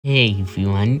Hey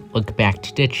everyone, welcome back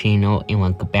to the channel and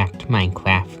welcome back to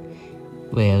Minecraft.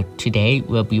 Well, today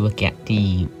we'll be looking at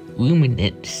the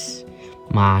Luminescence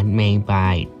mod made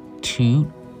by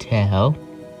Tell.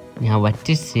 Now what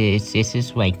this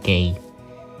is like a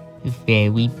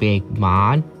very big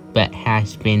mod, but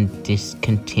has been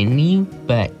discontinued,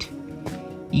 but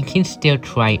you can still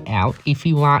try it out if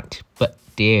you want, but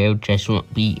there just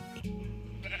won't be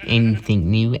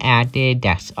anything new added,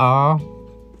 that's all.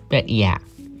 But yeah.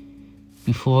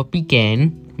 Before we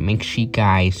begin, make sure you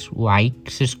guys like,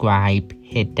 subscribe,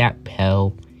 hit that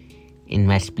bell, and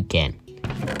let's begin.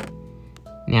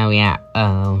 Now yeah,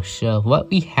 so what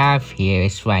we have here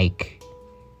is like,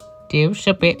 there's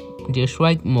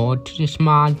like more to this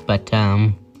mod, but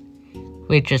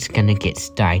we're just gonna get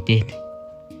started.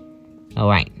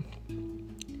 Alright.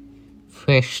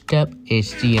 First up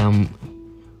is the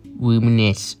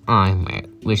Luminous armor,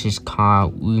 which is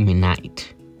called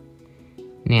Luminite.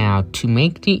 Now, to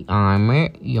make the armor,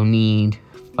 you'll need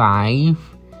 5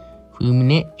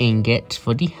 luminate ingots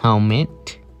for the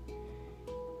helmet,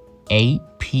 8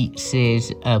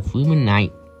 pieces of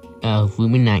luminite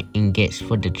ingots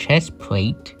for the chest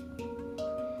plate,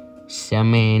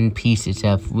 7 pieces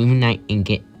of luminite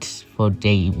ingots for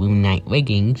the luminite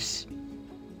leggings,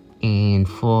 and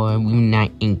 4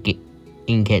 luminite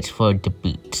ingots for the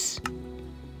boots.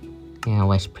 Now,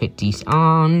 let's put these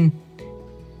on.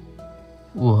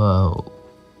 Whoa.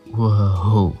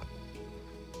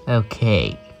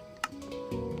 Okay.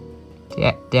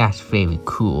 That's very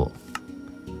cool.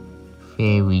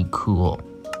 Very cool.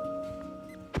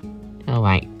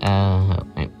 Alright,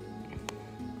 let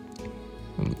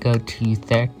me go to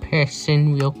third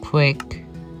person real quick.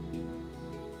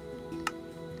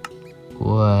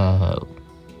 Whoa.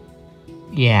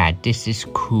 Yeah, this is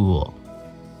cool.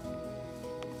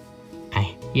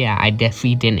 I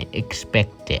definitely didn't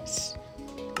expect this.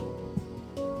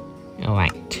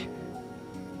 Alright,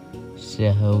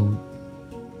 so,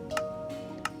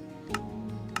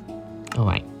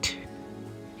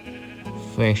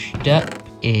 first up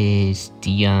is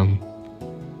the,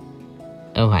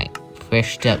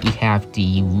 first up we have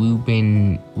the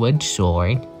Rubin wood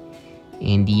sword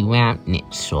and the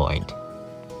laminate sword.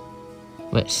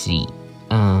 Let's see,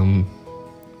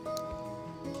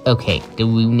 okay, the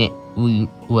laminate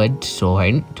wood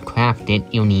sword, to craft it,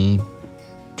 you'll need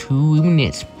 2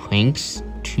 luminous planks,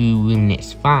 2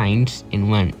 luminous vines, and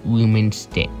 1 lumen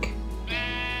stick.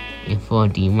 And for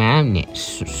the laminate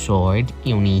sword,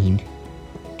 you'll need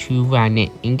 2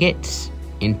 laminate ingots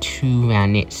and 2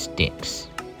 laminate sticks.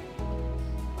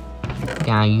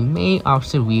 Now you may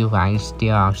also realize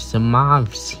there are some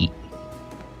mobs here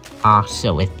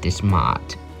also with this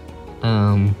mod.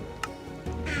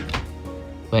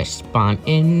 Let's spawn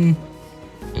in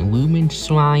a lumen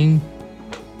slime.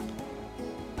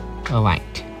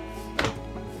 Alright.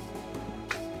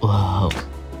 Whoa.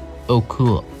 Oh,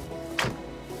 cool.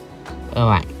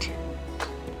 Alright.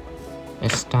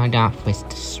 Let's start off with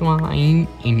the slime,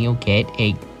 and you'll get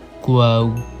a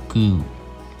glow goo.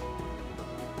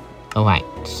 Alright,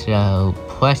 so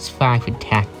plus 5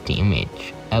 attack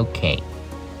damage. Okay.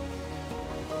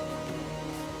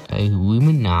 A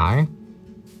luminar.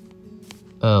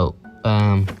 Oh,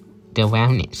 the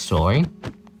laminate sword.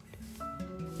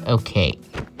 Okay.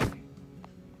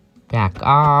 Back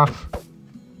off.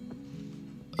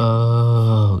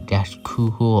 Oh, that's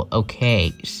cool.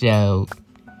 Okay, so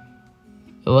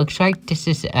it looks like this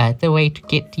is the other way to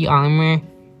get the armor.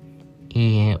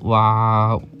 And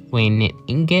laminate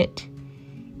ingot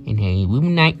and a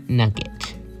luminite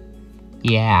nugget.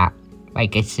 Yeah,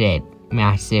 like I said,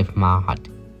 massive mod.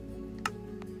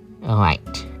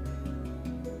 Alright.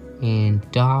 And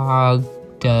Doug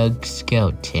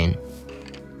skeleton.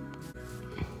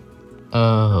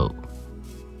 Oh.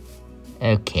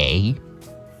 Okay.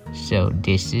 So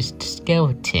this is the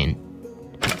skeleton.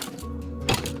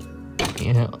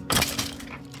 Yeah.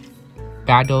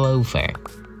 Battle over.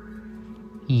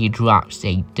 He drops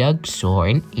a Doug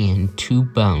sword and 2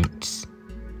 bones.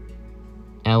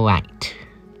 Alright.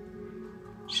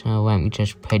 So let me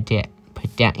just put that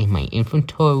in my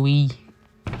inventory.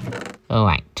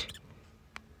 Alright.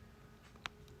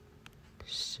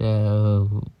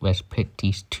 So let's put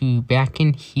these 2 back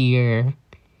in here.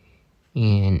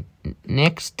 And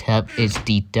next up is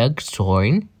the Doug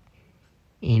sword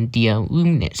and the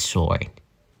luminous sword.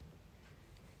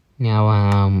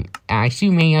 Now, as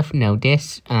you may have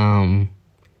noticed, only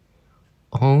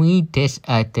this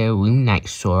other luminite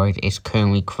sword is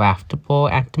currently craftable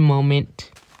at the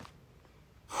moment.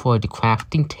 For the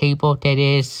crafting table, that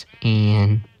is,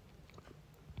 and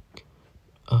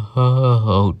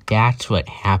oh, that's what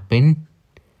happened.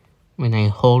 when I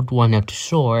hold one of the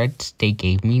swords, they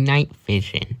gave me night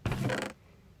vision.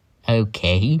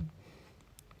 Okay.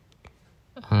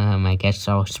 I guess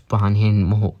I'll spawn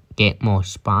in get more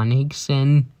spawn eggs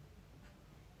in.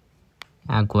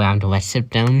 I'll grab the rest of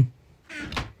them.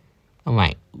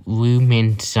 Alright,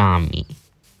 Lumen Zombie.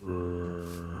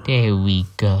 There we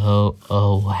go.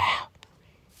 Oh wow.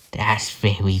 That's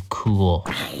very cool.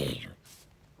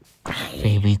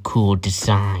 Very cool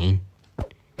design.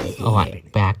 Alright,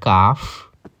 back off.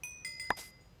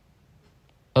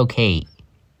 Okay.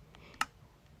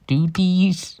 Do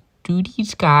these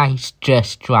guys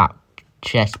just drop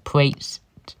chest plates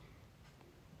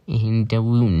in the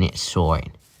Luminous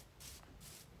sword?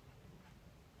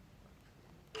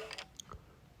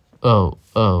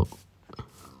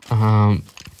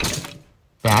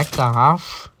 Back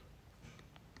off.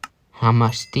 How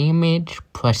much damage?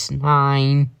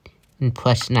 +9 and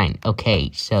 +9.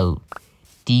 Okay, so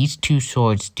these two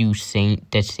swords do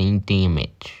the same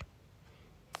damage.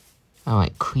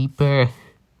 Alright, Creeper.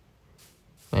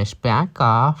 Let's back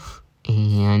off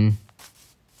and...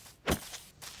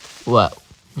 Whoa.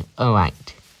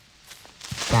 Alright.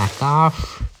 Back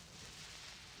off.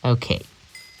 Okay.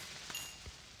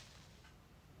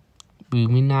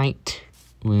 Luminite.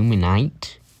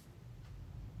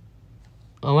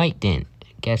 Alright then.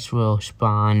 Guess we'll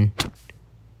spawn...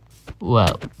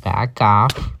 Whoa. Back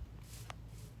off.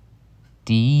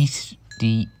 These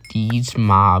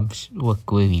mobs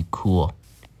look really cool.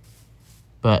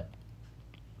 But...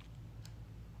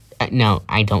 no,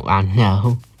 I don't want to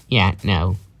know. Yeah,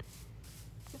 no.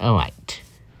 Alright.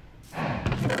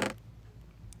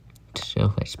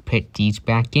 So let's put these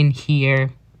back in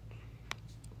here.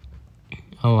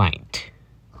 Alright.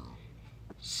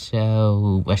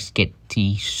 So let's get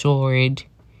the sword,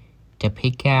 the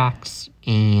pickaxe,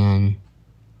 and...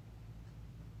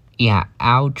 yeah,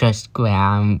 I'll just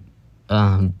grab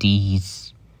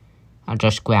these. I'll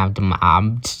just grab the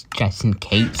mobs just in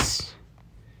case.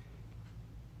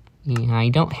 Yeah, I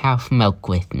don't have milk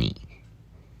with me.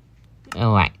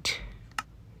 Alright.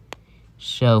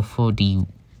 So for the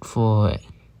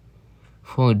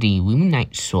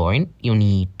Luminite sword, you'll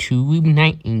need 2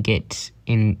 Luminite ingots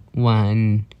and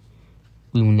 1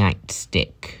 Luminite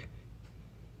stick.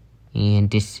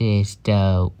 And this is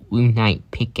the Luminite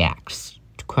pickaxe.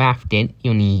 To craft it,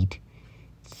 you'll need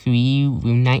 3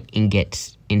 Luminite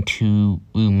ingots and 2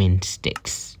 Lumen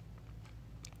sticks.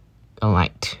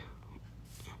 Alright.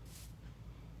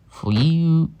 For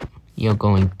you, you're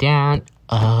going down.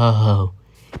 Oh,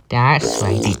 that's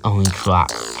why they only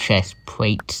drop chest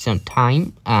plates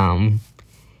sometime.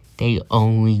 They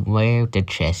only wear the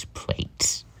chest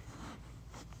plates.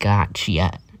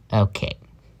 Gotcha. Okay.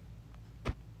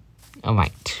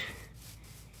 Alright.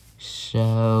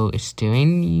 So, is there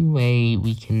any way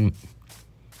we can...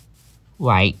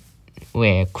 Right,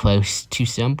 we're close to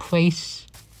some place.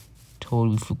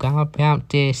 Totally forgot about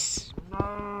this.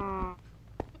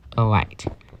 Alright.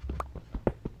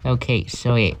 Okay,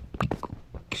 so it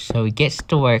gets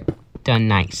the work done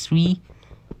nicely.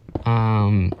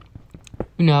 You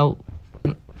know,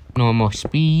 normal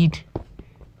speed.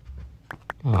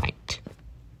 Alright.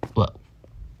 Whoa.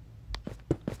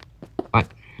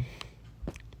 Alright.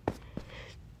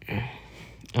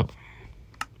 Oh.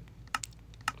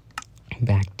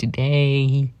 Back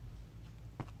today.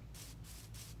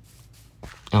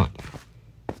 Alright.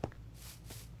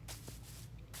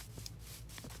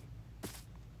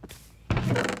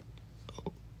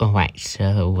 Alright,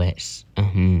 so let's,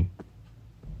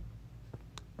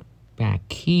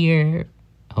 back here.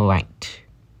 Alright.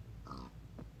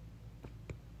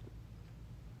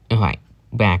 Alright,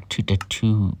 back to the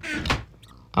 2.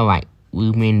 Alright,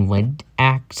 Lumen wood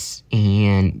axe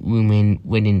and Lumen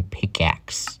wooden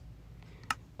pickaxe.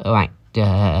 Alright,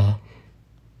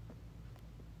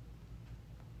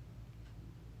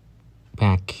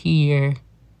 back here.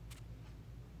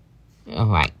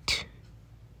 Alright.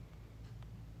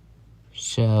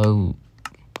 So,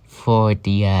 for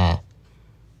the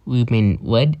Lumen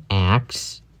wood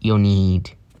axe, you'll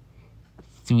need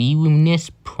 3 luminous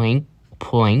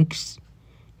planks,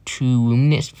 2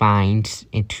 luminous vines,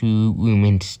 and 2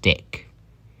 lumen stick.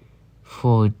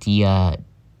 For the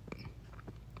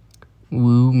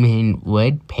Lumen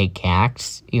wood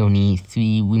pickaxe, you'll need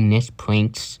 3 luminous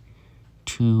planks,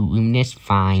 2 luminous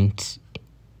vines,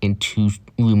 and 2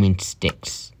 lumen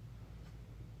sticks.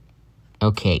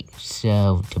 Okay,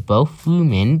 so they're both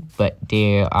lumen, but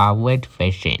there are wood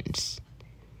versions.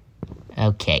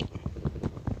 Okay.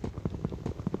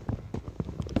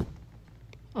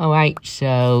 Alright,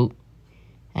 so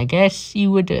I guess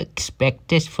you would expect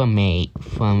this from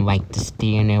like the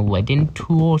standard wooden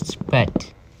tools,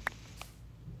 but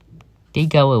they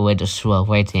go a little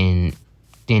slower than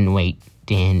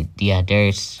the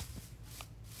others.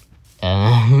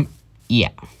 Yeah.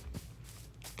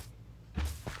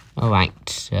 Alright,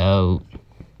 so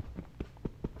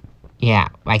yeah,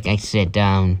 like I said,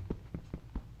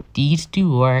 these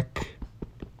do work,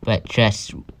 but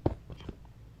just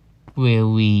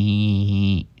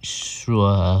really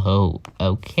slow.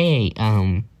 Okay,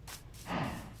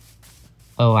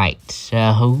 alright,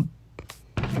 so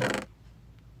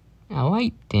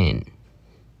alright then.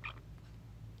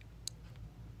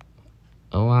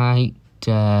 Alright,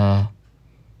 yeah,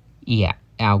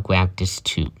 I'll grab this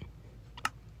too.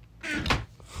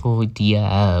 For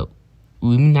the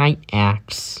Luminite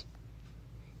axe,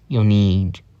 you'll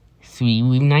need 3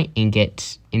 Luminite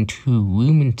ingots and 2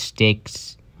 Lumen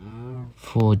sticks.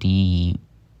 For the...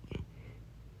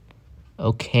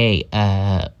 Okay,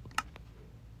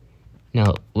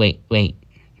 no, wait.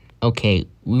 Okay,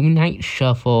 Luminite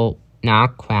shovel,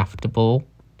 not craftable.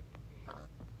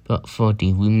 But for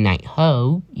the Luminite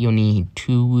hoe, you'll need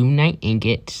 2 Luminite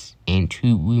ingots and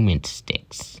 2 Lumen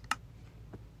sticks.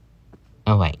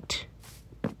 Alright.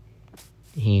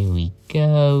 Here we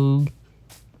go.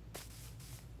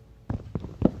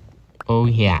 Oh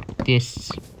yeah,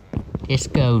 this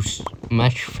goes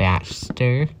much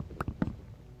faster.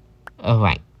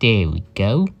 Alright, there we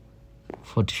go.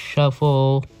 For the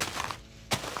shovel.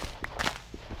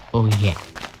 Oh yeah.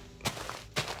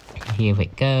 Here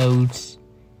it goes.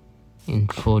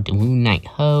 And for the Luminite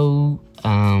hoe,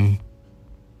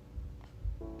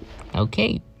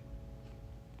 okay.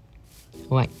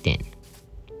 Right then.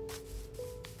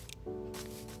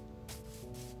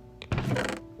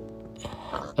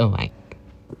 Alright.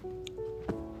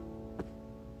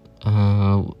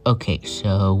 Okay,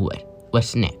 so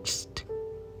what's next?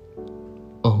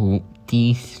 Oh,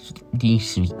 these,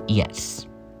 yes.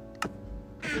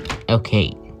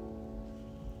 Okay.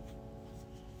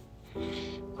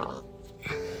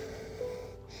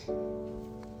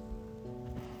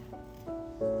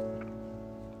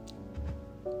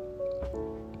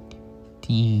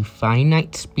 The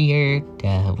Finite Spear,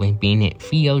 the Rabbinic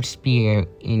Field Spear,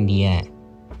 and the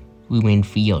Lumen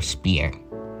Field Spear.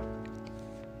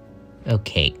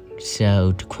 Okay,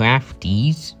 so to craft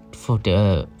these, for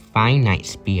the Finite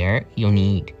Spear, you'll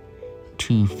need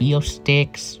 2 Field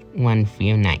Sticks, 1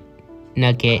 Finite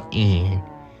Nugget, and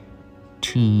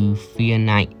 2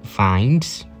 Finite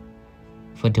Vines.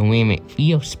 For the Rabbinic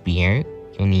Field Spear,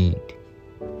 you'll need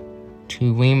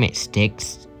 2 Rabbinic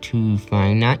Sticks, 2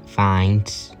 Finite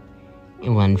Vines,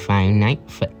 and 1 Finite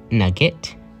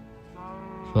Nugget.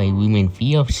 For a Lumen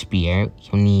Field Spear,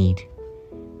 you'll need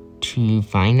 2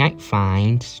 Finite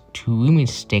Vines, 2 Lumen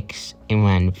Sticks, and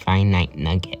 1 Finite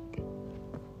Nugget.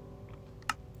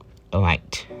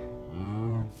 Alright.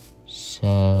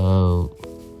 So...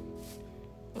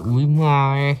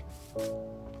 Lumar...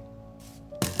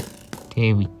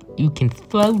 There you can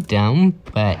throw them,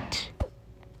 but...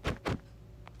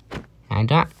 I'm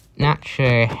not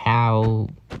sure how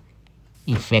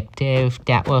effective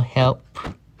that will help.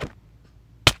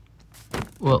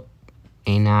 Well,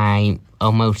 and I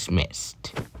almost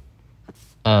missed.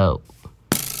 Oh.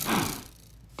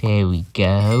 There we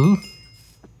go.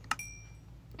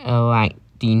 Alright,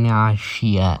 the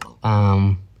nausea.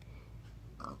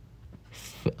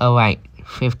 Alright,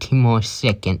 15 more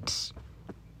seconds.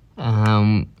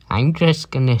 I'm just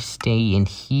gonna stay in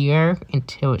here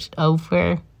until it's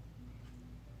over.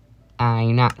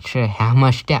 I'm not sure how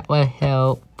much that will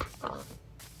help.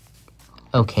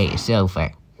 Okay, it's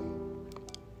over.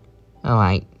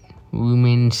 Alright,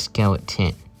 Lumen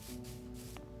Skeleton.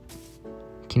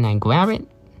 Can I grab it?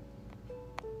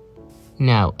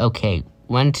 No, okay.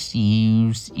 Once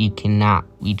used, you cannot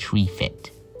retrieve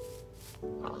it.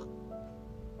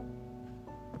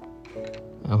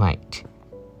 Alright.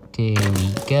 There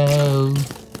we go.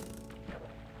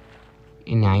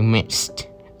 And I missed.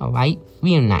 Alright,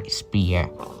 real nice spear.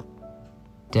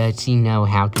 Does he know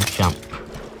how to jump?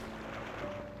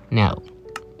 No.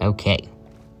 Okay.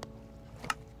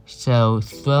 So,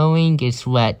 throwing is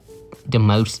what the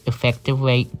most effective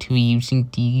way to using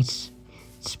these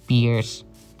spears.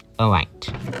 Alright.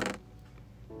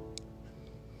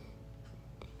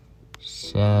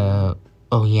 So,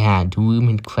 oh yeah, the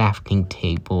Lumen crafting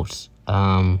tables.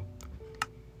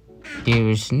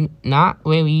 There's not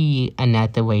really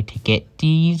another way to get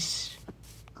these.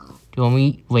 The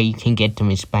only way you can get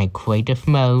them is by creative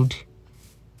mode.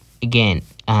 Again,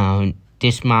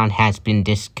 this mod has been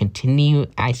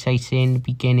discontinued, as I said in the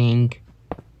beginning.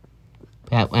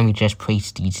 But let me just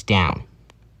place these down.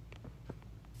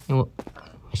 And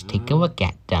let's take a look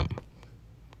at them.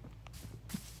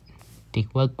 They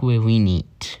look really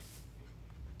neat.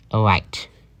 Alright.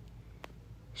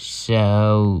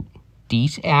 So,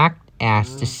 these act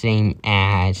as the same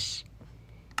as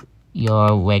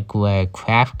your regular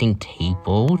crafting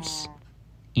tables.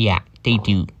 Yeah, they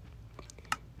do.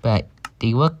 But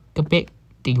they look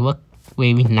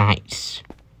very nice.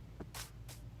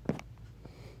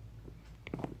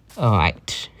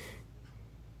 Alright.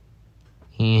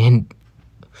 And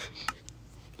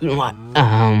what?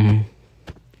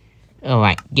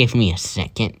 Alright, give me a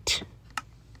second.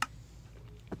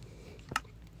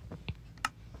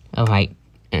 Alright,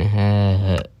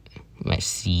 let's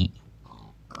see.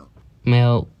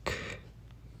 Milk.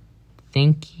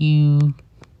 Thank you.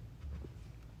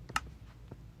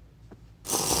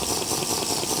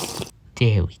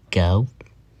 There we go.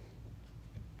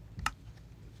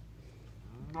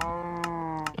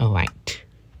 Alright.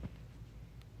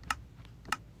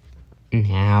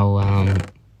 Now,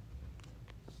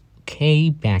 okay,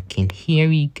 back in here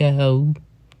we go.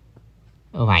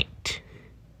 Alright.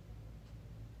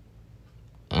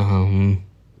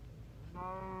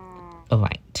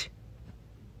 Alright.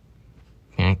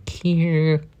 Back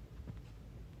here.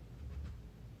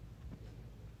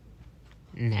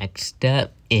 Next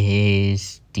up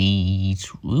is these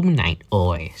Luminite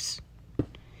ores.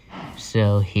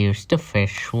 So here's the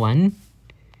first one.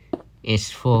 It's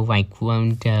for like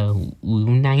one of the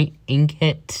Luminite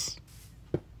ingots.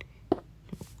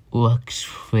 Looks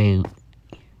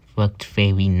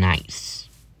very nice.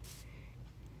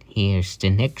 Here's the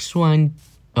next one.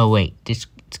 Oh wait, this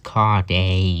is called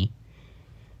a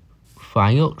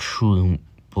fire shroom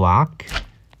block.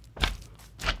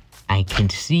 I can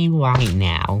see why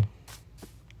now.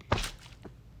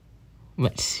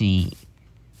 Let's see.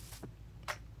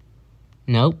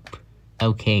 Nope.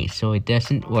 Okay, so it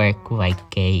doesn't work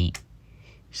like a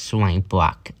slime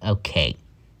block. Okay.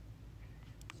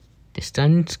 The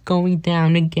sun's going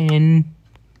down again.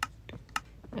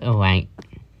 Alright.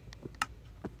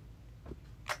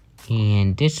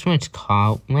 And this one's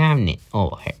called Remnant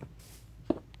Ore.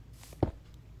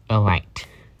 Alright.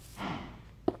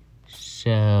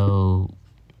 So,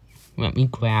 let me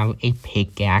grab a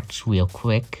pickaxe real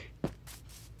quick.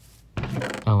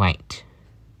 Alright.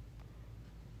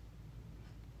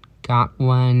 Got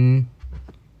one.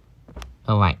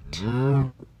 Alright.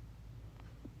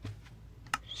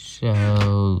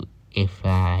 So, if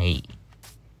I...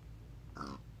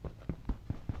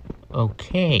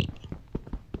 Okay.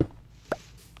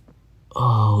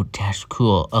 Oh, that's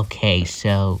cool. Okay,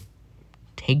 so...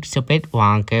 Takes a bit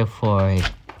longer for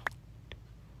it.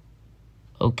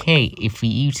 Okay, if we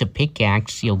use a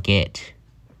pickaxe, you'll get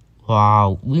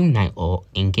raw Luminite ore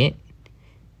ingot,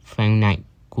 Ferrite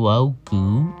glow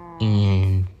goo,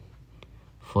 and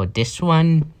for this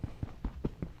one,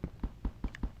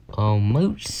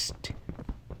 almost.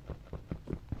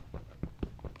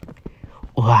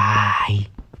 Why?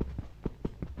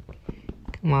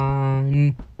 Come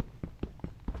on.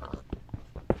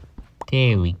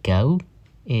 There we go.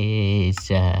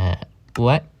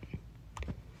 What?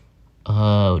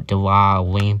 Oh, the raw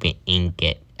rampant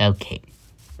ingot. Okay.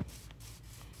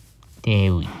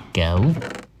 There we go.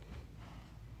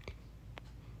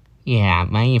 Yeah,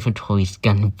 my inventory's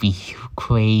gonna be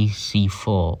crazy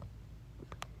full.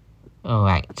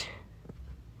 Alright.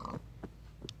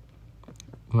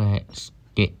 Let's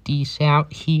get these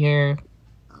out here.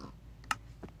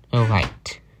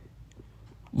 Alright.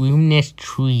 Luminous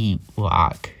tree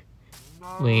rock.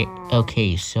 Wait,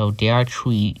 okay, so there are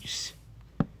trees.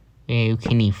 Where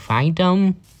can you find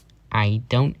them? I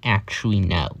don't actually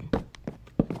know.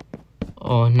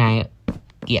 Oh, now,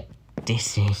 yeah,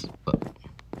 this is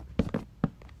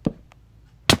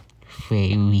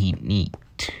very neat.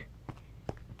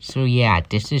 So yeah,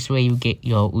 this is where you get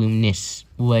your luminous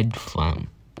wood from.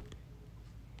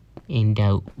 In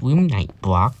the Luminite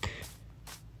block.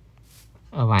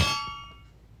 Alright.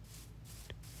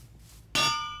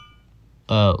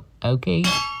 Oh, okay.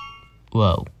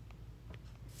 Whoa.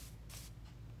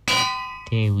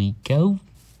 There we go.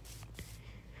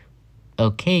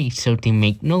 Okay, so they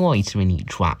make noise when you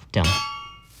drop them.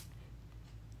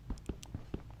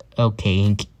 Okay,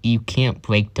 and you can't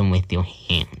break them with your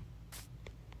hand.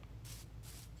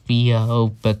 VO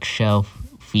bookshelf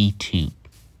V2.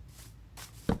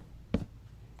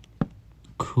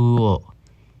 Cool.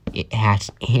 It has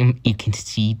you can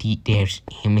see there's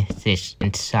amethyst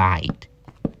inside.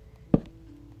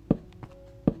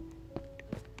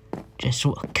 Just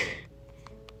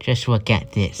look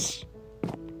at this.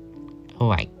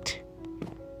 Alright.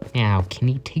 Now, can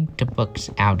you take the books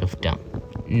out of them?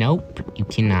 Nope, you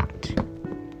cannot.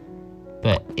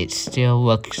 But it still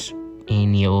looks,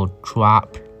 and you'll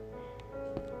drop.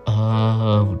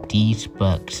 Oh these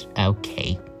books.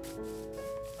 Okay.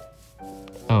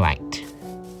 Alright.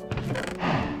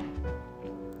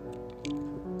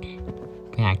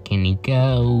 Back in you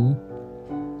go.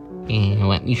 And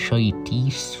let me show you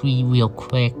these three real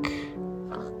quick.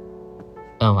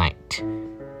 Alright.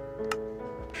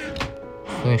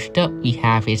 First up we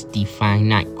have is the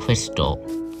finite crystal.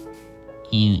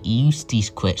 You use these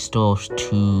crystals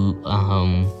to,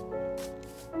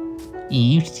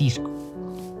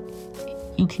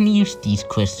 you can use these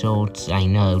crystals, I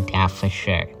know that for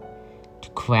sure, to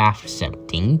craft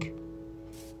something.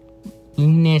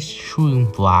 Luminous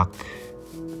shroom block.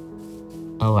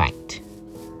 Alright.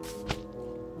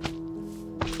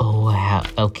 Oh wow,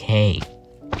 okay.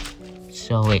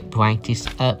 So it brightens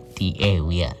up the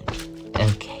area.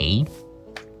 Okay.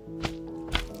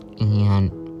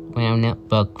 And round up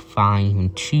book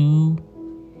volume 2.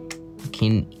 You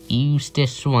can use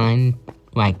this one,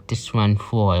 like this one,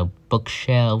 for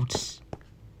bookshelves.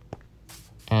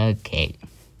 Okay.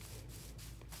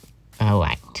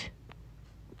 Alright.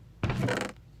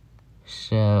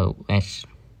 So let's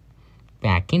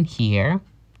back in here.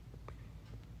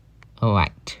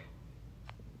 Alright.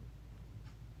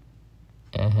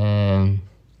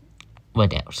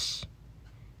 What else?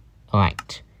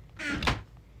 Alright.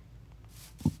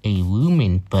 A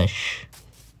lumen bush.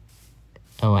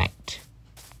 Alright.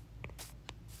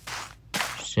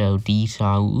 So these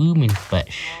are lumen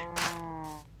bush.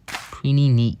 Pretty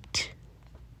neat.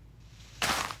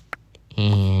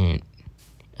 And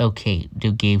okay,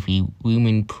 they gave you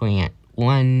lumen plant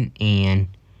 1 and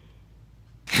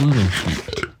lumen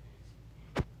shoot,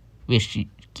 which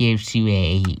gives you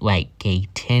a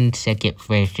 10-second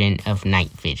version of night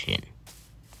vision.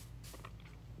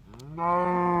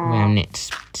 Round its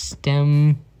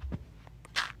stem.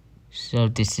 So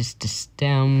this is the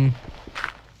stem.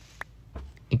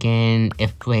 Again,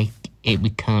 if it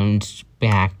becomes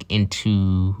back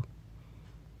into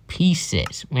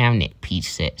pieces, rounded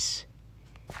pieces.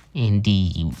 And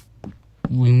the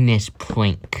luminous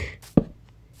plank.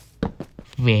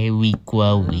 Very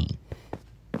glowy.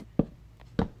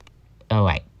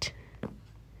 Alright.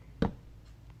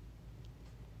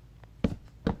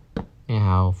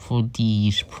 Now for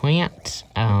these plants,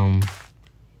 oh,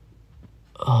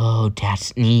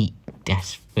 that's neat.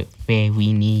 That's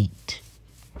very neat.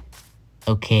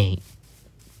 Okay.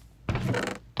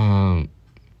 Alright.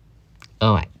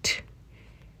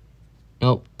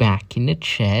 Oh, back in the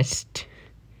chest.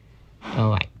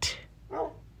 Alright.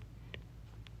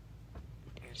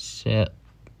 So,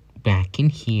 back in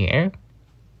here.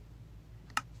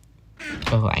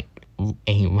 Alright.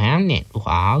 A rounded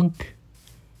log.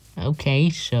 Okay,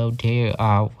 so there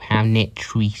are rounded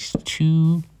trees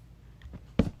too.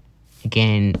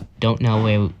 Again, don't know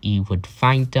where you would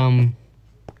find them.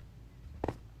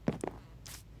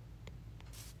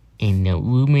 In the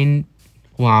lumen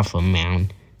lava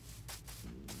mound.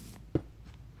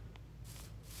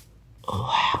 Oh,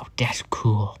 wow, that's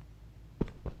cool.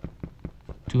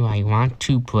 Do I want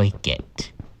to break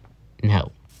it?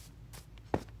 No.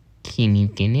 Can you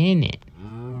get in it?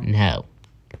 No.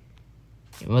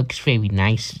 It looks very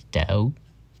nice though.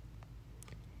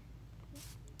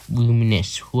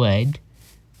 Luminous wood.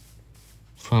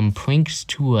 From planks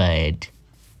to wood.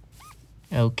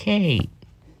 Okay.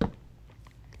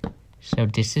 So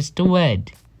this is the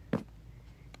wood.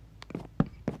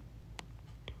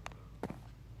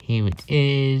 Here it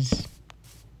is.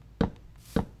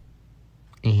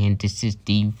 And this is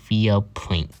the VO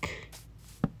plank.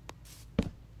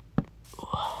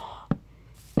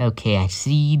 Okay, I can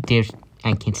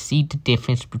see the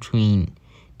difference between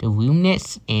the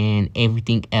luminous and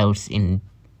everything else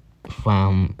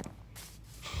from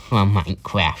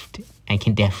Minecraft. I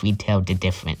can definitely tell the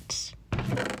difference.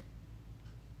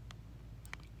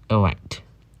 Alright.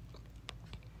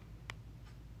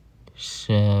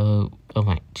 So,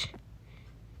 alright.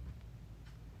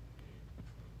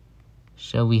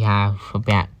 So we have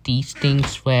about these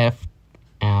things left.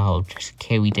 I'll just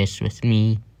carry this with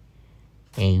me.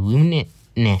 A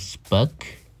luminous book.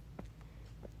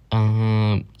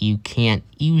 You can't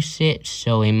use it,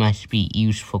 so it must be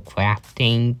used for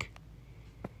crafting.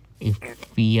 A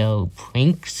VO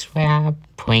plank slab.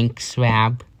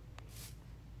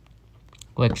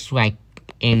 Looks like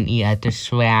any other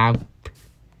slab.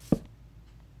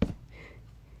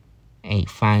 A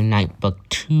finite book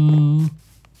 2.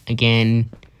 Again,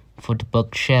 for the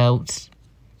bookshelves.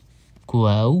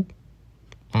 Glow.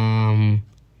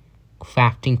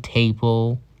 Crafting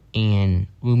table and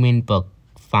lumen book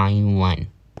volume 1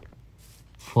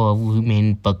 for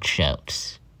lumen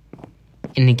bookshelves.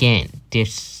 And again,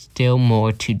 there's still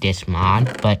more to this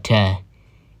mod, but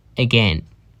again,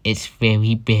 it's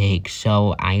very big,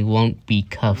 so I won't be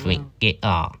covering it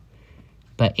all.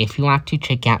 But if you want to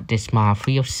check out this mod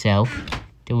for yourself,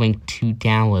 the link to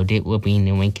download it will be in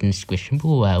the link in the description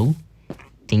below.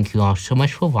 Thank you all so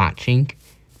much for watching.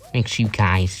 Make sure you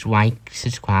guys like,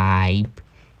 subscribe,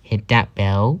 hit that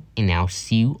bell, and I'll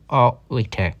see you all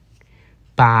later.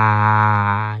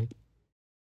 Bye.